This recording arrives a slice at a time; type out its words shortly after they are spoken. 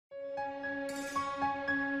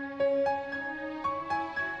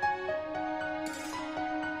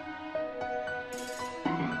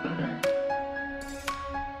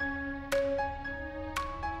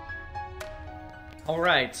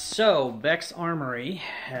Alright, so Beck's Armory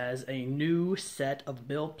has a new set of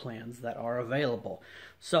build plans that are available.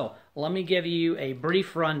 So let me give you a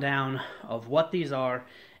brief rundown of what these are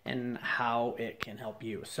and how it can help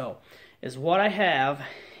you. So what I have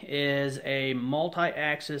is a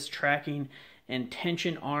multi-axis tracking and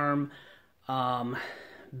tension arm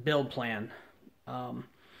build plan.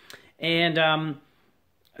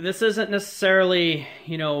 This isn't necessarily,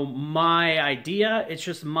 my idea. It's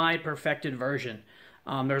just my perfected version.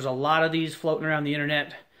 There's a lot of these floating around the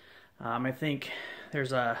internet. I think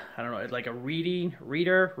there's like a reading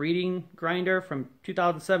grinder from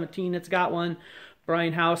 2017 that's got one.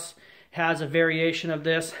 Brian House has a variation of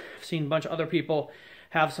this. I've seen a bunch of other people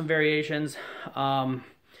have some variations.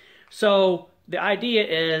 So the idea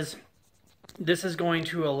is this is going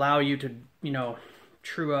to allow you to,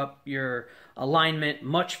 true up your alignment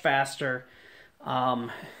much faster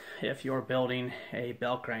if you're building a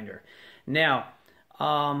belt grinder. Now,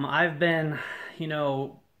 I've been,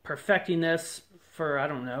 perfecting this for, I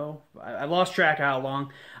don't know, I lost track of how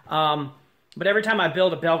long. But every time I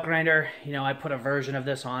build a belt grinder, I put a version of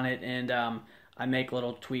this on it, and I make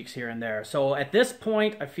little tweaks here and there. So at this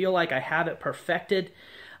point, I feel like I have it perfected.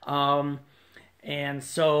 And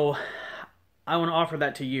so I want to offer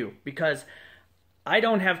that to you because I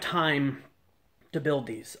don't have time to build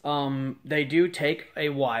these. They do take a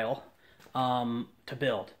while to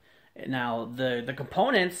build. Now, the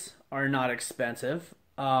components are not expensive.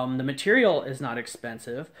 The material is not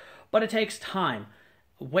expensive, but it takes time.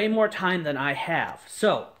 Way more time than I have.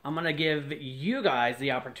 So I'm going to give you guys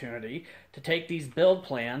the opportunity to take these build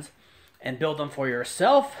plans and build them for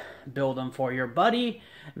yourself, build them for your buddy,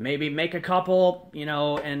 maybe make a couple,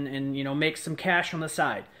 and make some cash on the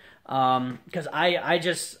side. Because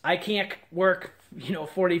I can't work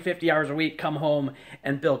 40, 50 hours a week, come home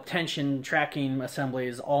and build tension tracking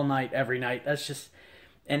assemblies all night, every night. That's just,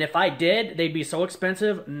 and if I did, they'd be so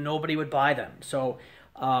expensive, nobody would buy them. So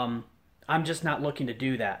I'm just not looking to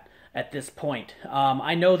do that at this point.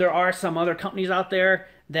 I know there are some other companies out there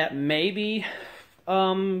that maybe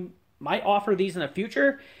might offer these in the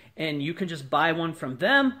future, and you can just buy one from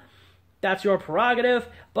them. That's your prerogative,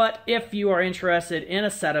 but if you are interested in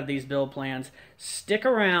a set of these build plans, stick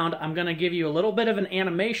around. I'm going to give you a little bit of an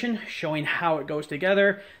animation showing how it goes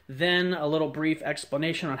together, then a little brief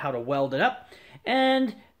explanation on how to weld it up,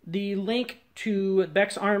 and the link to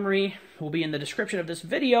Beck's Armory will be in the description of this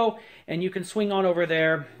video, and you can swing on over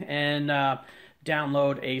there and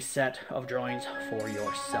download a set of drawings for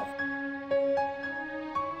yourself.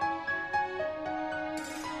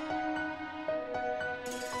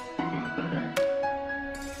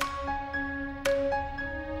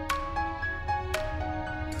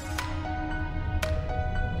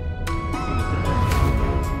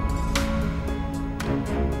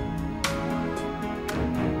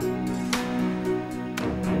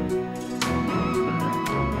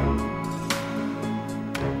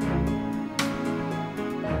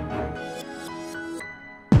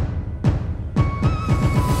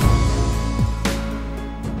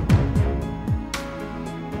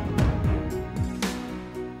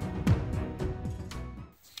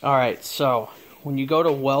 Alright, so when you go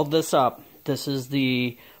to weld this up, this is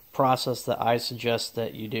the process that I suggest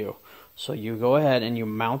that you do. So you go ahead and you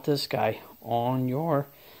mount this guy on your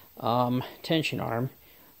tension arm.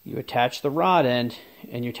 You attach the rod end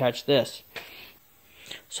and you attach this.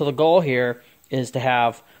 So the goal here is to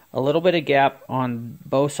have a little bit of gap on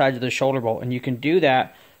both sides of the shoulder bolt, and you can do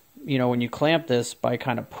that, when you clamp this by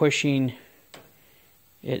kind of pushing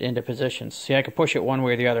it into position. See, I can push it one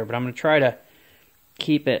way or the other, but I'm going to try to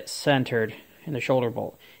keep it centered in the shoulder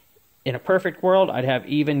bolt. In a perfect world, I'd have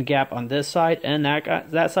even gap on this side and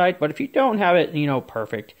that side, but if you don't have it,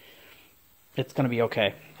 perfect, it's going to be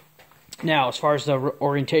okay. Now, as far as the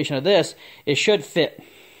orientation of this, it should fit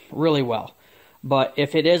really well, but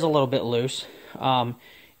if it is a little bit loose,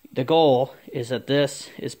 the goal is that this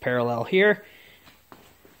is parallel here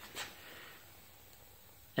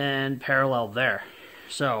and parallel there.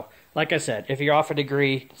 So, like I said, if you're off a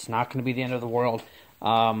degree, it's not going to be the end of the world.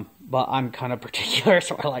 But I'm kind of particular,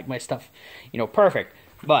 so I like my stuff, perfect.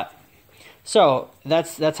 But, so,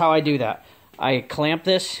 that's how I do that. I clamp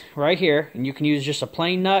this right here, and you can use just a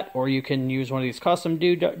plain nut, or you can use one of these custom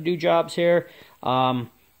do jobs here, not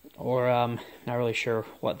really sure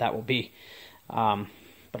what that will be.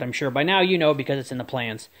 But I'm sure by now you know because it's in the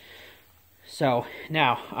plans. So,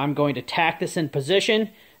 now, I'm going to tack this in position.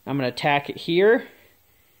 I'm going to tack it here,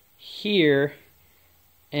 here,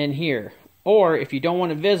 and here. Or if you don't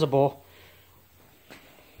want it visible,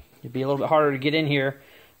 it'd be a little bit harder to get in here,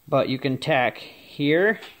 but you can tack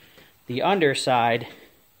here, the underside,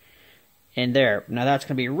 and there. Now that's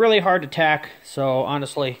going to be really hard to tack, so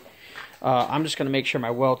honestly, I'm just going to make sure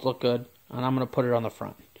my welds look good, and I'm going to put it on the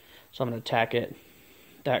front. So I'm going to tack it,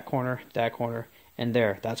 that corner, and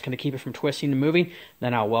there. That's going to keep it from twisting and moving.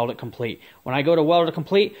 Then I'll weld it complete. When I go to weld it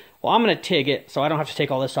complete, well, I'm going to TIG it, so I don't have to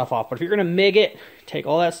take all this stuff off. But if you're going to MIG it, take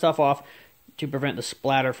all that stuff off to prevent the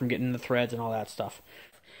splatter from getting in the threads and all that stuff.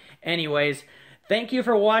 Anyways, thank you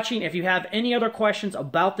for watching. If you have any other questions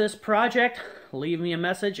about this project, leave me a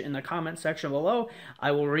message in the comment section below.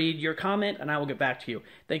 I will read your comment and I will get back to you.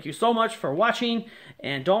 Thank you so much for watching,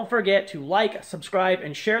 and don't forget to like, subscribe,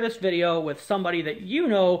 and share this video with somebody that you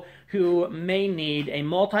know who may need a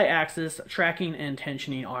multi-axis tracking and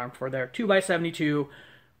tensioning arm for their 2x72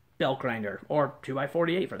 belt grinder, or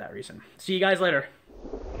 2x48 for that reason. See you guys later.